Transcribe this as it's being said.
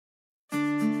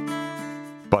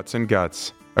Butts and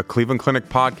Guts, a Cleveland Clinic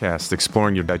podcast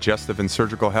exploring your digestive and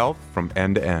surgical health from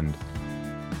end to end.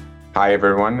 Hi,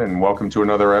 everyone, and welcome to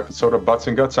another episode of Butts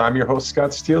and Guts. I'm your host,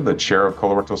 Scott Steele, the chair of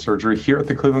colorectal surgery here at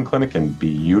the Cleveland Clinic in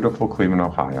beautiful Cleveland,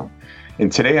 Ohio.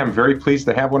 And today I'm very pleased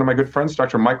to have one of my good friends,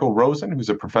 Dr. Michael Rosen, who's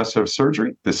a professor of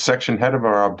surgery, the section head of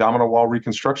our Abdominal Wall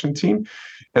Reconstruction Team,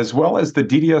 as well as the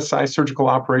DDSI Surgical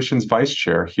Operations Vice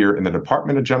Chair here in the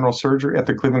Department of General Surgery at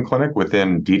the Cleveland Clinic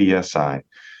within DDSI.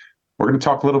 We're going to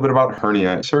talk a little bit about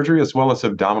hernia surgery as well as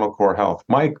abdominal core health.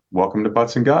 Mike, welcome to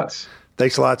Butts and Guts.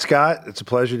 Thanks a lot, Scott. It's a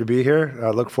pleasure to be here. I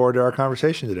look forward to our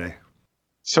conversation today.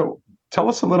 So tell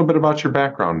us a little bit about your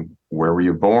background. Where were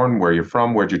you born? Where are you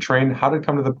from? Where'd you train? How did it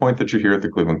come to the point that you're here at the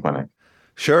Cleveland Clinic?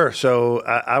 Sure. So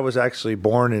I was actually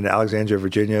born in Alexandria,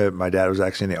 Virginia. My dad was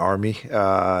actually in the Army,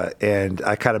 and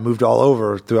I kind of moved all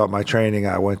over throughout my training.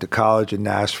 I went to college in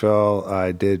Nashville.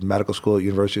 I did medical school at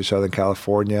University of Southern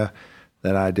California.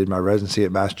 Then I did my residency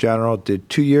at Mass General, did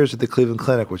 2 years at the Cleveland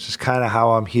Clinic, which is kind of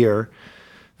how I'm here.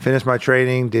 Finished my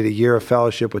training, did a year of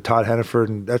fellowship with Todd Henneford,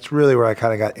 and that's really where I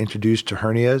kind of got introduced to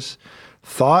hernias.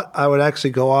 Thought I would actually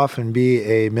go off and be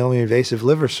a minimally invasive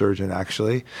liver surgeon,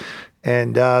 actually.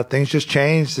 And things just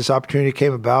changed. This opportunity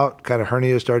came about, kind of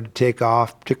hernias started to take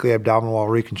off, particularly abdominal wall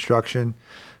reconstruction.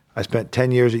 I spent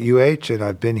 10 years at UH, and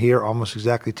I've been here almost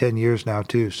exactly 10 years now,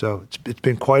 too. So it's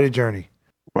been quite a journey.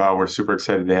 Well, we're super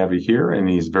excited to have you here, and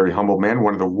he's a very humble man,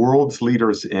 one of the world's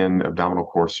leaders in abdominal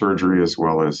core surgery, as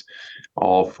well as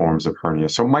all forms of hernia.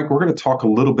 So, Mike, we're going to talk a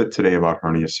little bit today about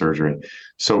hernia surgery.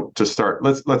 So, to start,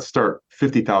 let's start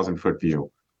 50,000-foot view.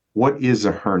 What is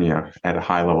a hernia at a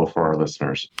high level for our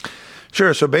listeners?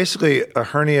 Sure. So, basically, a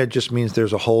hernia just means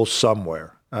there's a hole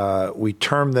somewhere. We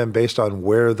term them based on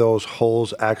where those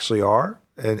holes actually are.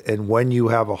 And when you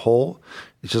have a hole,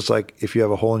 it's just like if you have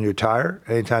a hole in your tire,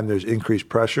 anytime there's increased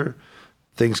pressure,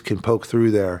 things can poke through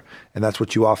there. And that's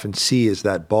what you often see is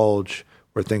that bulge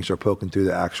where things are poking through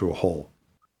the actual hole.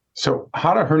 So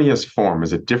how do hernias form?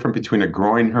 Is it different between a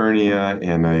groin hernia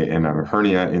and a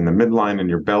hernia in the midline in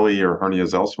your belly or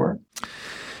hernias elsewhere?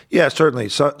 Yeah, certainly.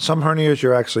 So, some hernias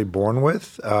you're actually born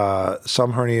with.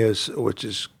 Some hernias, which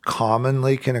is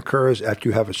commonly can occur, is after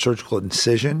you have a surgical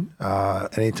incision.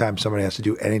 Anytime somebody has to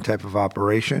do any type of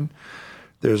operation,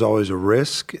 there's always a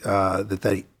risk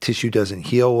that tissue doesn't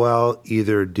heal well,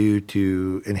 either due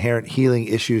to inherent healing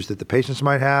issues that the patients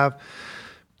might have,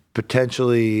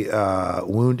 potentially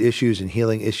wound issues and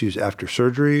healing issues after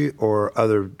surgery, or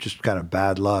other just kind of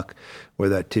bad luck where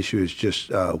that tissue is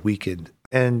just weakened.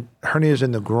 And hernias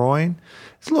in the groin,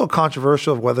 it's a little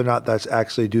controversial of whether or not that's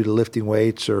actually due to lifting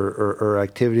weights or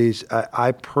activities.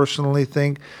 I personally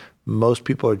think most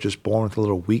people are just born with a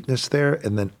little weakness there.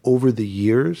 And then over the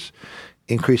years,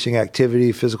 increasing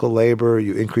activity, physical labor,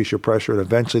 you increase your pressure, and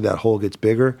eventually that hole gets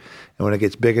bigger. And when it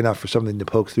gets big enough for something to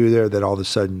poke through there, then all of a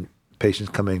sudden patients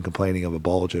come in complaining of a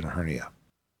bulge and a hernia.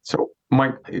 So,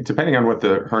 Mike, depending on what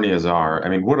the hernias are, I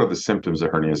mean, what are the symptoms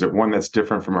of hernia? Is it one that's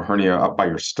different from a hernia up by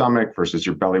your stomach versus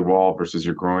your belly wall versus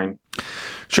your groin?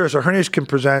 Sure. So hernias can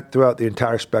present throughout the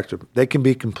entire spectrum. They can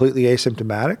be completely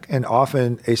asymptomatic, and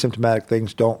often asymptomatic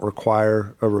things don't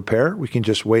require a repair. We can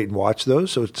just wait and watch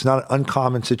those. So it's not an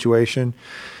uncommon situation.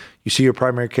 You see your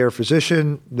primary care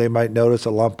physician, they might notice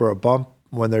a lump or a bump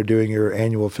when they're doing your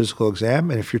annual physical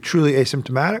exam. And if you're truly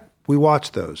asymptomatic, we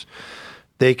watch those.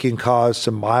 They can cause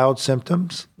some mild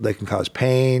symptoms. They can cause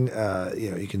pain.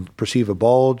 You can perceive a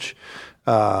bulge,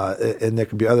 and there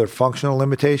can be other functional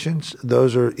limitations.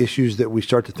 Those are issues that we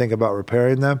start to think about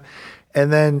repairing them.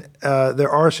 And then there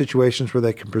are situations where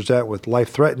they can present with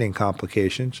life-threatening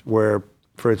complications where,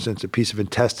 for instance, a piece of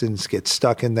intestines gets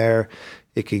stuck in there.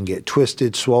 It can get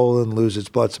twisted, swollen, lose its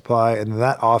blood supply, and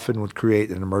that often would create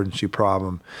an emergency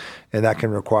problem, and that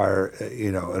can require,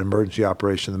 an emergency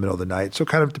operation in the middle of the night. So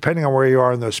kind of depending on where you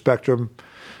are in the spectrum,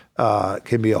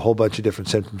 can be a whole bunch of different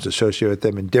symptoms associated with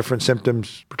them, and different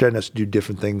symptoms pretend us to do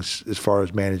different things as far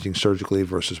as managing surgically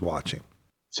versus watching.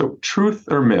 So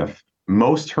truth or myth,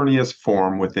 most hernias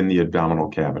form within the abdominal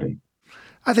cavity.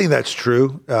 I think that's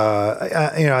true.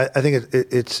 I think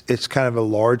it's kind of a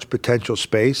large potential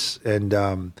space,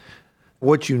 and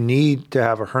what you need to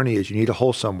have a hernia is you need a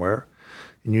hole somewhere,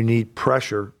 and you need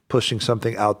pressure pushing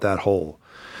something out that hole.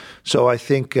 So I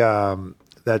think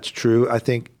that's true. I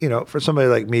think for somebody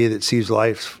like me that sees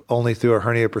life only through a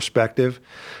hernia perspective,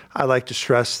 I like to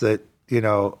stress that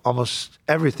almost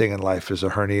everything in life is a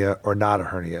hernia or not a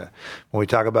hernia. When we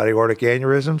talk about aortic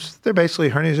aneurysms, they're basically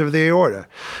hernias of the aorta.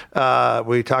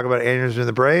 When we talk about aneurysms in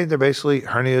the brain, they're basically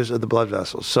hernias of the blood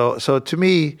vessels. So to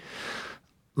me,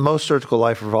 most surgical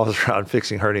life revolves around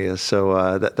fixing hernias.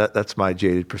 So that's my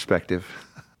jaded perspective.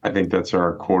 I think that's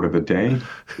our quote of the day,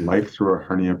 life through a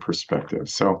hernia perspective.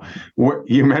 So what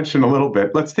you mentioned a little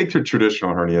bit, let's take the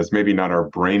traditional hernias, maybe not our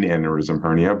brain aneurysm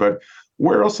hernia, but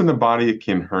where else in the body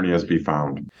can hernias be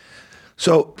found?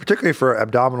 So particularly for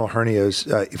abdominal hernias,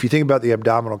 if you think about the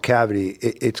abdominal cavity,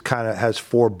 it's kind of has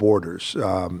four borders.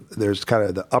 There's kind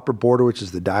of the upper border, which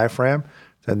is the diaphragm.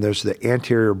 Then there's the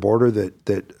anterior border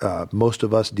that most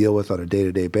of us deal with on a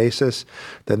day-to-day basis.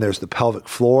 Then there's the pelvic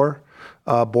floor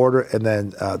border, and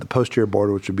then the posterior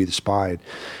border, which would be the spine.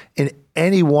 In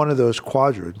any one of those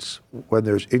quadrants, when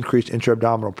there's increased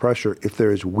intra-abdominal pressure, if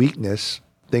there is weakness,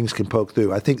 things can poke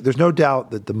through. I think there's no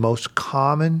doubt that the most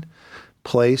common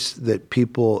place that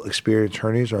people experience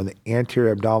hernias are on the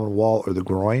anterior abdominal wall or the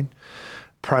groin,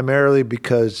 primarily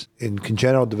because in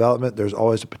congenital development, there's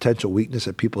always a potential weakness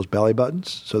at people's belly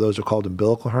buttons. So those are called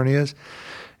umbilical hernias.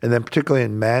 And then particularly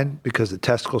in men, because the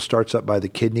testicle starts up by the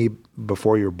kidney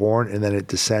before you're born and then it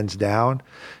descends down,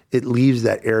 it leaves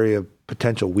that area of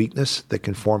potential weakness that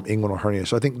can form inguinal hernia.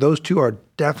 So I think those two are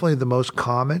definitely the most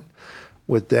common,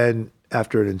 with then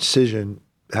after an incision,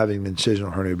 having an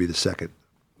incisional hernia be the second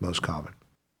most common.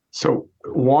 So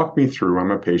walk me through,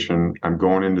 I'm a patient, I'm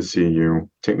going in to see you,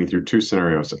 take me through two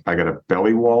scenarios. I got a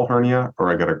belly wall hernia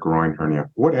or I got a groin hernia.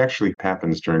 What actually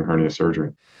happens during hernia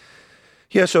surgery?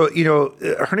 Yeah, so,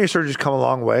 hernia surgery's come a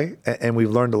long way, and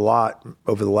we've learned a lot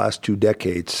over the last 2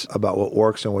 decades about what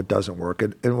works and what doesn't work.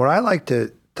 And what I like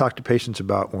to talk to patients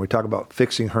about when we talk about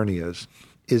fixing hernias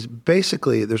is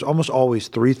basically there's almost always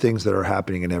 3 things that are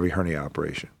happening in every hernia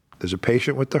operation. There's a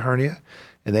patient with the hernia,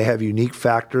 and they have unique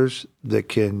factors that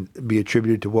can be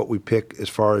attributed to what we pick as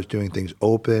far as doing things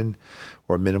open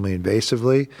or minimally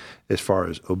invasively, as far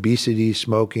as obesity,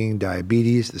 smoking,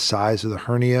 diabetes, the size of the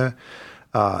hernia.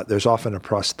 There's often a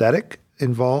prosthetic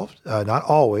involved, not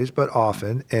always, but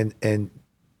often, and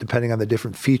depending on the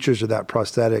different features of that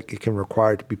prosthetic, it can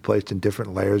require it to be placed in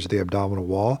different layers of the abdominal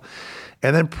wall.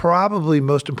 And then probably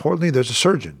most importantly, there's a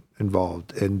surgeon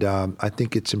involved. And I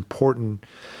think it's important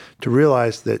to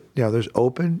realize that there's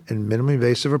open and minimally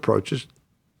invasive approaches.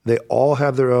 They all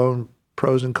have their own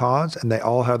pros and cons, and they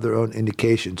all have their own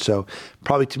indications. So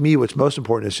probably to me, what's most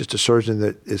important is just a surgeon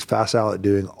that is facile at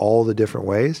doing all the different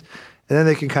ways. And then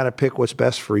they can kind of pick what's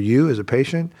best for you as a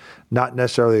patient, not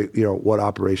necessarily, what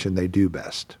operation they do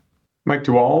best. Mike,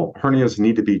 do all hernias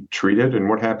need to be treated? And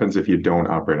what happens if you don't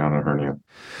operate on a hernia?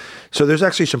 So there's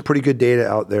actually some pretty good data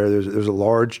out there. There's a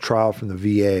large trial from the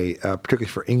VA, particularly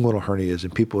for inguinal hernias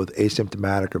and people with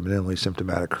asymptomatic or minimally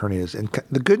symptomatic hernias. And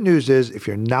the good news is if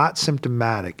you're not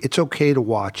symptomatic, it's okay to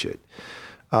watch it.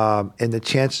 And the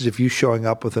chances of you showing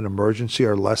up with an emergency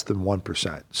are less than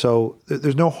 1%. So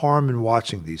there's no harm in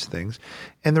watching these things.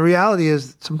 And the reality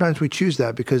is sometimes we choose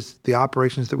that because the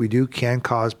operations that we do can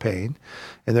cause pain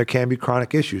and there can be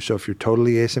chronic issues. So if you're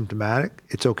totally asymptomatic,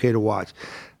 it's okay to watch.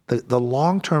 The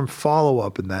long-term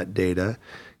follow-up in that data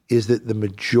is that the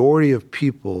majority of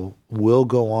people will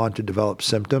go on to develop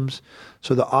symptoms.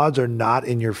 So the odds are not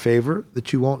in your favor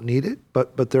that you won't need it,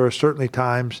 but there are certainly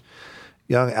times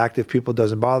young, active people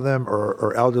doesn't bother them,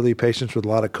 or elderly patients with a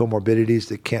lot of comorbidities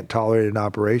that can't tolerate an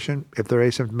operation. If they're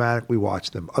asymptomatic, we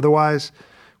watch them. Otherwise,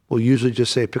 we'll usually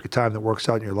just say pick a time that works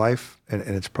out in your life, and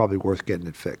it's probably worth getting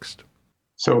it fixed.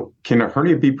 So can a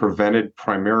hernia be prevented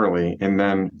primarily, and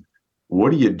then what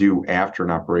do you do after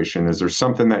an operation? Is there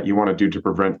something that you want to do to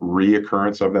prevent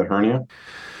reoccurrence of that hernia?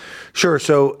 Sure.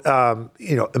 So,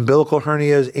 umbilical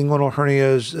hernias, inguinal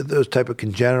hernias, those type of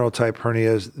congenital type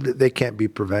hernias, they can't be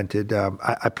prevented.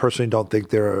 I personally don't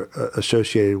think they're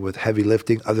associated with heavy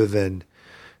lifting other than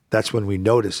that's when we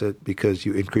notice it because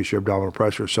you increase your abdominal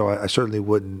pressure. So I certainly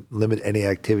wouldn't limit any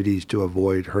activities to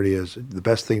avoid hernias. The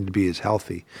best thing to be is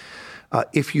healthy.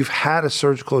 If you've had a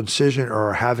surgical incision or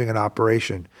are having an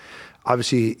operation,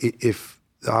 obviously if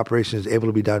the operation is able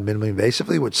to be done minimally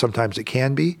invasively, which sometimes it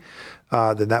can be,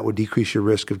 then that would decrease your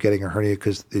risk of getting a hernia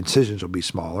because the incisions will be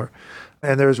smaller.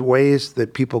 And there's ways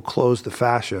that people close the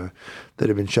fascia that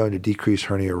have been shown to decrease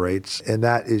hernia rates, and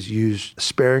that is used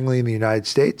sparingly in the United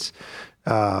States,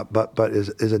 but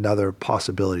is another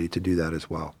possibility to do that as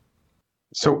well.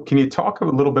 So can you talk a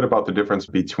little bit about the difference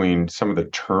between some of the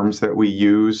terms that we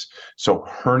use? So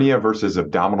hernia versus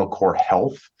abdominal core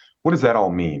health. What does that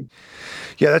all mean?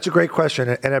 Yeah, that's a great question.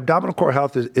 And abdominal core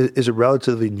health is a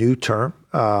relatively new term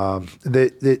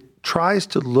that tries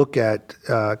to look at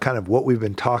kind of what we've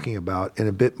been talking about in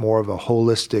a bit more of a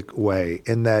holistic way,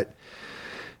 in that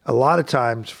a lot of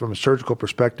times from a surgical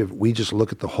perspective, we just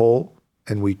look at the whole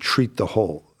and we treat the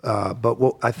whole. But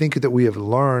what I think that we have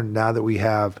learned now that we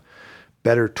have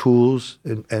better tools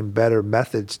and better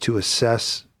methods to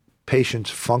assess patients'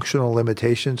 functional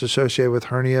limitations associated with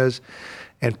hernias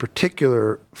and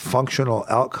particular functional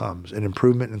outcomes and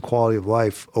improvement in quality of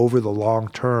life over the long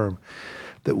term,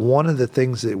 that one of the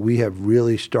things that we have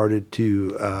really started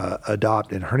to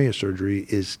adopt in hernia surgery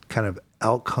is kind of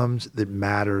outcomes that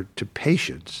matter to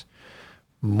patients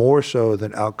more so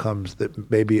than outcomes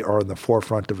that maybe are in the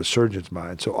forefront of a surgeon's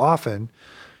mind. So often,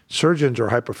 surgeons are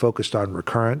hyper-focused on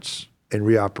recurrence and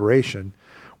reoperation,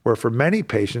 where for many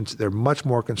patients, they're much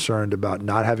more concerned about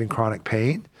not having chronic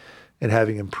pain and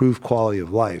having improved quality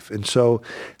of life. And so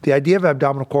the idea of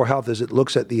abdominal core health is it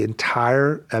looks at the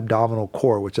entire abdominal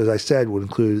core, which, as I said, would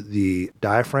include the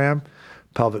diaphragm,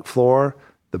 pelvic floor,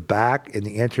 the back, and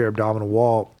the anterior abdominal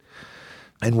wall.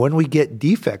 And when we get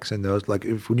defects in those, like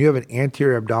when you have an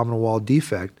anterior abdominal wall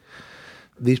defect,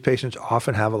 these patients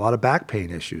often have a lot of back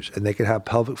pain issues, and they can have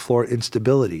pelvic floor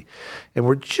instability. And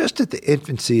we're just at the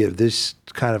infancy of this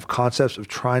kind of concepts of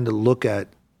trying to look at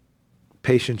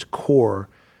patients' core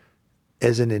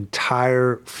as an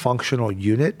entire functional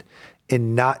unit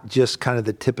and not just kind of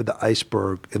the tip of the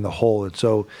iceberg in the whole. And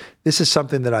so this is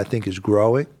something that I think is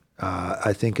growing.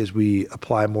 I think as we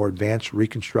apply more advanced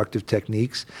reconstructive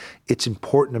techniques, it's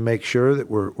important to make sure that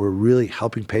we're really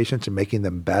helping patients and making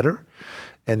them better,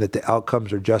 and that the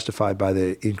outcomes are justified by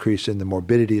the increase in the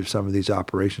morbidity of some of these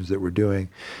operations that we're doing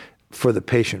for the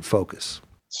patient focus.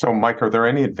 So, Mike, are there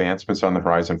any advancements on the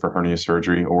horizon for hernia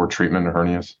surgery or treatment of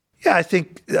hernias? Yeah, I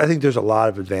think there's a lot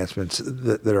of advancements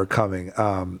that are coming.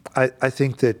 I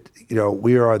think that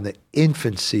we are on the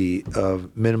infancy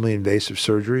of minimally invasive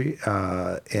surgery,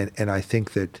 and I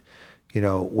think that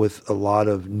with a lot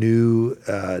of new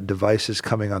devices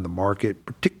coming on the market,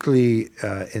 particularly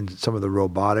in some of the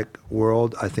robotic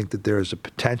world, I think that there is a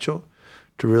potential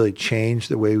to really change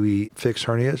the way we fix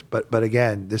hernias. But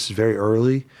again, this is very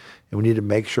early. And we need to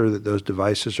make sure that those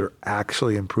devices are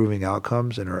actually improving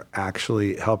outcomes and are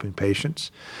actually helping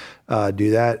patients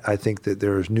do that. I think that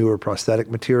there's newer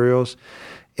prosthetic materials.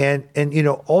 And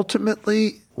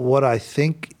ultimately, what I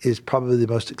think is probably the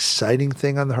most exciting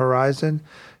thing on the horizon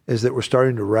is that we're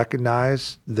starting to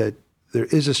recognize that there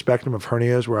is a spectrum of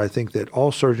hernias where I think that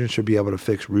all surgeons should be able to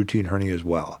fix routine hernias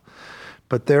well.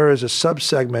 But there is a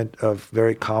subsegment of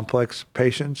very complex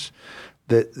patients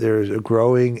that there's a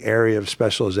growing area of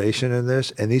specialization in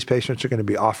this, and these patients are going to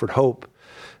be offered hope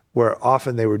where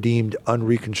often they were deemed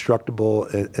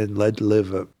unreconstructible and led to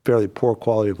live a fairly poor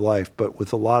quality of life. But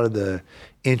with a lot of the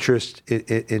interest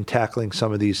in tackling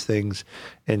some of these things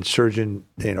and surgeon,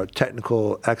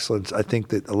 technical excellence, I think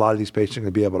that a lot of these patients are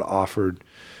going to be able to offer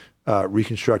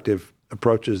reconstructive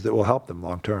approaches that will help them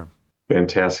long term.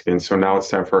 Fantastic. And so now it's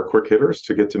time for our quick hitters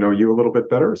to get to know you a little bit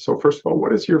better. So first of all,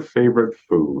 what is your favorite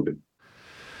food?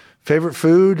 Favorite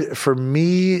food for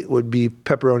me would be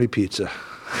pepperoni pizza.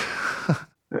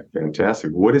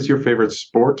 Fantastic. What is your favorite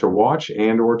sport to watch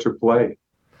and or to play?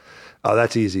 Oh,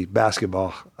 that's easy.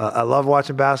 Basketball. I love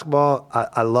watching basketball.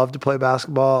 I love to play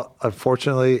basketball.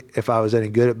 Unfortunately, if I was any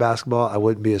good at basketball, I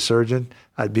wouldn't be a surgeon.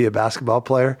 I'd be a basketball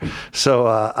player. So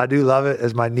I do love it.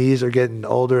 As my knees are getting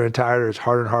older and tighter, it's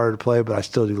harder and harder to play, but I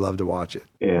still do love to watch it.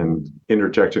 And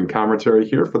interjection commentary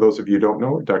here. For those of you who don't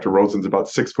know, Dr. Rosen's about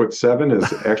 6'7",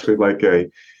 is actually like a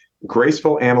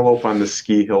graceful antelope on the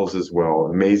ski hills as well.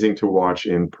 Amazing to watch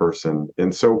in person.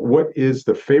 And so what is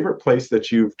the favorite place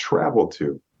that you've traveled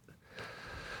to?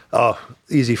 Oh,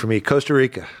 easy for me. Costa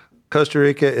Rica. Costa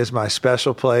Rica is my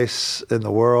special place in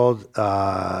the world.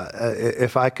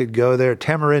 If I could go there,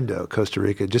 Tamarindo, Costa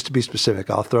Rica, just to be specific,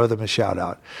 I'll throw them a shout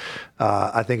out.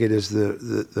 I think it is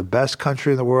the best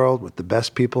country in the world with the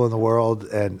best people in the world,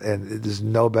 and there's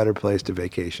no better place to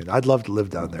vacation. I'd love to live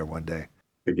down there one day.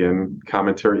 Again,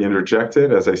 commentary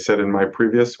interjected. As I said in my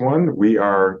previous one, we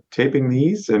are taping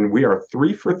these, and we are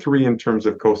 3 for 3 in terms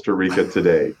of Costa Rica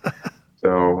today.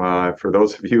 So for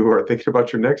those of you who are thinking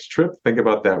about your next trip, think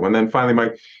about that one. Then finally,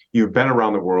 Mike, you've been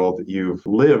around the world. You've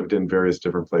lived in various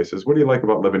different places. What do you like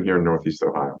about living here in Northeast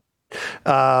Ohio?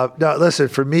 No, listen,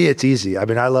 for me, it's easy. I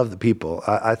mean, I love the people.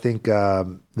 I think I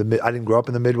didn't grow up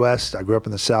in the Midwest. I grew up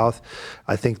in the South.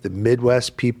 I think the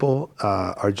Midwest people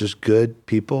are just good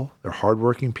people. They're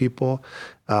hardworking people.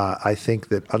 I think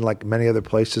that unlike many other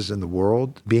places in the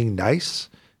world, being nice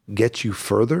gets you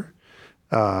further.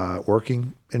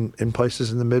 Working in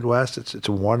places in the Midwest, it's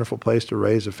a wonderful place to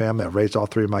raise a family. I've raised all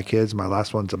 3 of my kids. My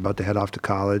last one's about to head off to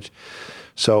college.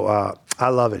 So I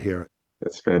love it here.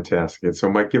 That's fantastic. And so,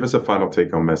 Mike, give us a final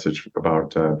take-home message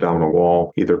about abdominal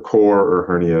wall, either core or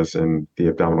hernias, and the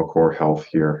abdominal core health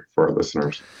here for our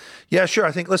listeners. Yeah, sure.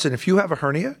 I think, listen, if you have a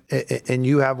hernia and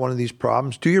you have one of these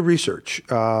problems, do your research.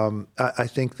 I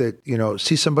think that,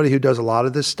 see somebody who does a lot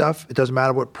of this stuff. It doesn't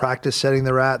matter what practice setting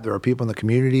they're at. There are people in the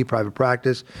community, private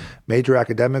practice, major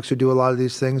academics who do a lot of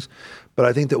these things. But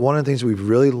I think that one of the things we've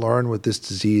really learned with this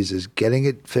disease is getting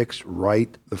it fixed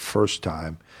right the first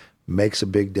time makes a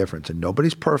big difference. And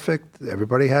nobody's perfect.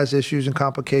 Everybody has issues and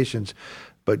complications.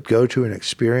 But go to an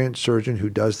experienced surgeon who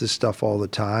does this stuff all the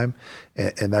time,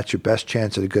 and that's your best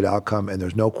chance at a good outcome. And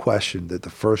there's no question that the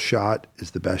first shot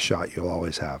is the best shot you'll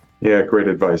always have. Yeah, great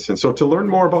advice. And so to learn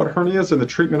more about hernias and the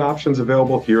treatment options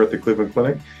available here at the Cleveland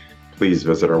Clinic, please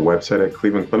visit our website at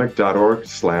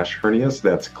clevelandclinic.org/hernias.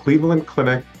 That's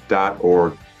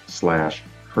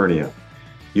clevelandclinic.org/hernia.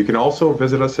 You can also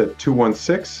visit us at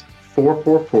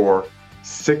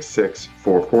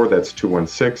 216-444-6644. That's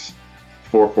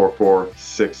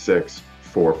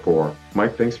 216-444-6644.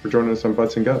 Mike, thanks for joining us on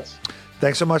Butts and Guts.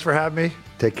 Thanks so much for having me.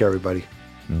 Take care, everybody.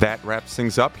 That wraps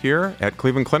things up here at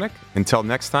Cleveland Clinic. Until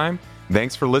next time,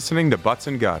 thanks for listening to Butts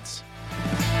and Guts.